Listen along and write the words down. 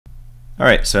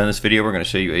Alright, so in this video we're going to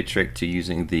show you a trick to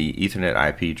using the Ethernet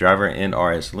IP driver in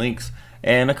RSlinx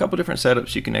and a couple different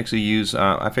setups you can actually use.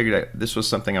 I figured that this was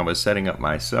something I was setting up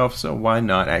myself, so why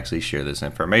not actually share this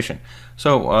information.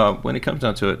 So when it comes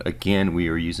down to it, again, we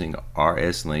are using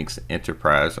RSlinx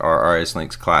Enterprise or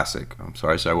RSlinx Classic. So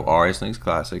RSlinx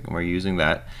Classic, and we're using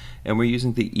that, and we're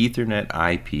using the Ethernet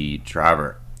IP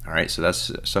driver. Alright, so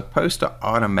that's supposed to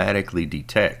automatically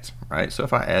detect, right? So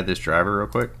if I add this driver real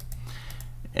quick,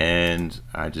 and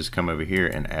I just come over here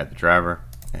and add the driver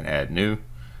and add new,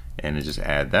 and just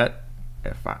add that.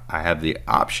 If I have the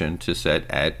option to set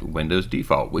at Windows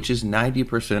default, which is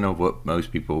 90% of what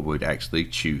most people would actually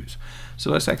choose.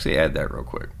 So let's actually add that real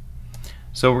quick.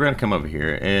 So we're going to come over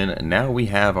here, and now we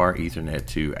have our Ethernet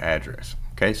 2 address.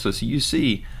 Okay, so you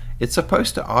see it's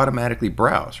supposed to automatically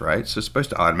browse, right? So it's supposed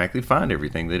to automatically find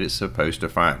everything that it's supposed to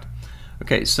find.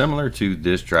 Okay, similar to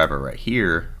this driver right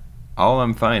here, all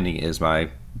I'm finding is my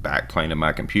backplane of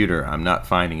my computer. I'm not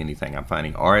finding anything. I'm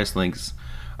finding RSlinx.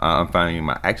 I'm finding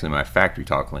my factory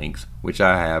talk links, which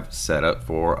I have set up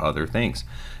for other things.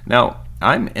 Now,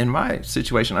 I'm in my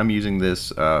situation. I'm using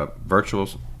this virtual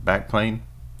backplane.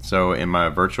 So in my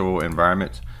virtual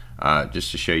environment,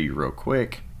 just to show you real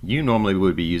quick, you normally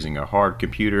would be using a hard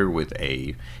computer with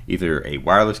either a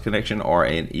wireless connection or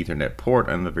an Ethernet port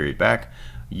on the very back.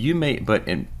 You may, but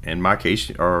in my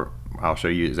case, or I'll show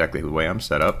you exactly the way I'm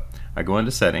set up. I go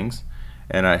into settings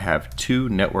and I have two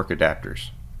network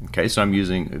adapters. Okay, so I'm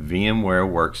using VMware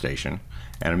Workstation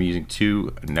and I'm using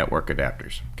two network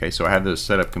adapters. Okay, so I have those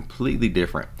set up completely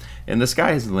different. And the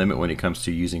sky is the limit when it comes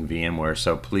to using VMware,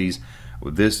 so please,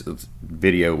 this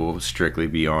video will strictly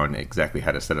be on exactly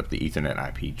how to set up the Ethernet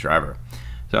IP driver.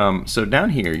 So down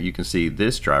here you can see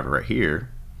this driver right here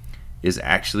is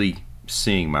actually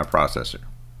seeing my processor.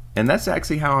 And that's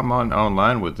actually how I'm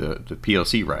online with the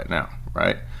PLC right now,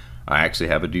 right? I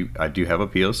actually I do have a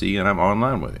PLC and I'm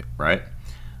online with it, right?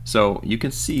 So you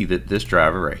can see that this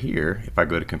driver right here, if I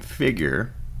go to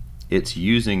configure, it's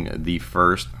using the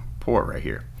first port right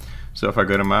here. So if I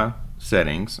go to my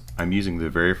settings, I'm using the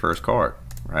very first card,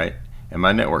 right? And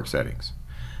my network settings.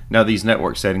 Now these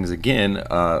network settings, again,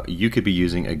 you could be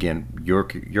using, again, your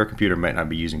computer might not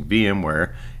be using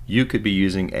VMware. You could be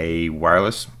using a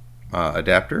wireless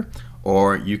adapter,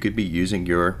 or you could be using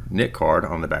your NIC card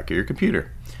on the back of your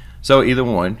computer. So either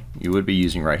one you would be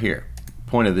using right here.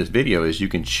 Point of this video is you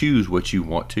can choose what you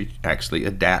want to actually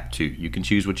adapt to. You can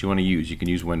choose what you want to use. You can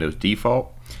use Windows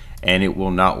default and it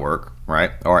will not work,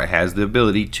 right? Or it has the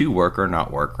ability to work or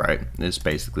not work, right? It's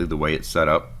basically the way it's set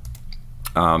up.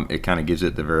 It kind of gives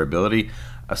it the variability.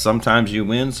 Sometimes you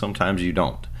win, sometimes you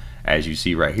don't. As you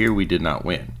see right here, we did not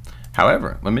win.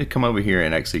 However, let me come over here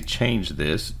and actually change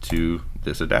this to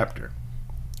this adapter.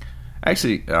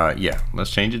 Actually, yeah, let's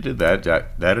change it to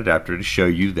that adapter to show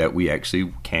you that we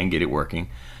actually can get it working.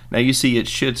 Now you see it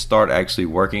should start actually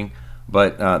working,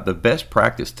 but the best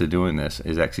practice to doing this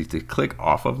is actually to click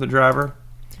off of the driver,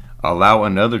 allow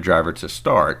another driver to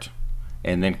start,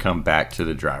 and then come back to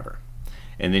the driver.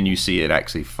 And then you see it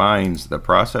actually finds the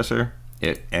processor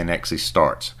and actually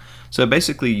starts. So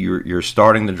basically you're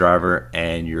starting the driver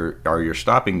and you're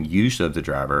stopping use of the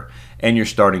driver and you're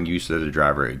starting use of the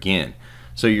driver again.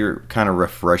 So you're kind of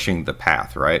refreshing the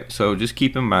path, right? So just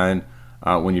keep in mind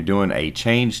when you're doing a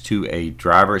change to a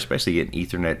driver, especially an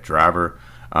Ethernet driver,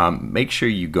 make sure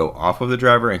you go off of the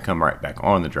driver and come right back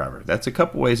on the driver. That's a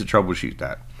couple ways to troubleshoot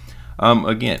that.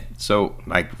 Again, so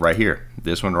like right here,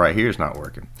 this one right here is not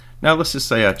working. Now let's just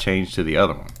say I change to the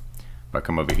other one. If I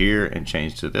come over here and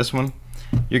change to this one,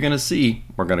 you're going to see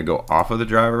we're going to go off of the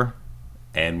driver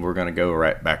and we're going to go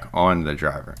right back on the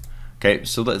driver. Okay,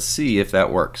 so let's see if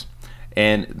that works.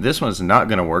 And this one's not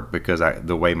going to work because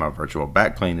the way my virtual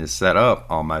backplane is set up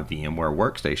on my VMware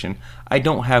Workstation, I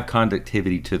don't have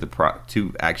conductivity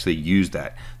to actually use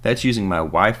that. That's using my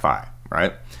Wi-Fi,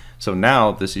 right? So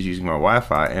now this is using my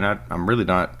Wi-Fi and I'm really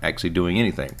not actually doing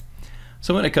anything.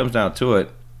 So when it comes down to it,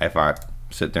 if I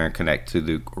sit there and connect to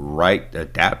the right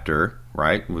adapter,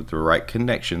 right, with the right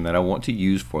connection that I want to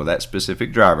use for that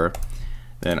specific driver,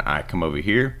 then I come over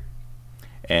here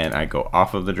and I go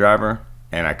off of the driver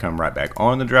and I come right back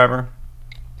on the driver.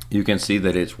 You can see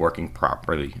that it's working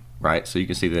properly, right? So you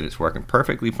can see that it's working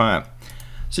perfectly fine.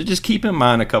 So just keep in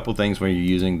mind a couple things when you're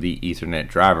using the Ethernet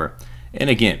driver. And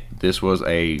again, this was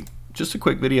just a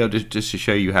quick video just to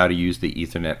show you how to use the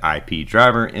Ethernet IP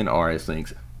driver in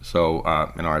RSlinx. So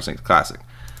in RSlinx Classic.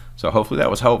 So hopefully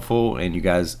that was helpful and you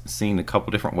guys seen a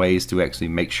couple different ways to actually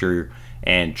make sure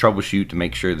and troubleshoot to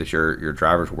make sure that your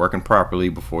driver's working properly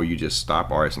before you just stop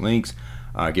RSlinx.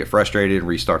 Get frustrated and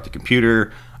restart the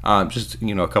computer. just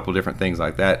a couple different things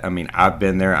like that. I mean, I've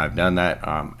been there, I've done that,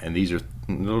 and these are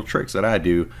little tricks that I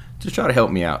do to try to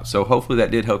help me out. So hopefully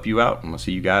that did help you out, and we'll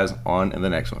see you guys on in the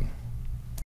next one.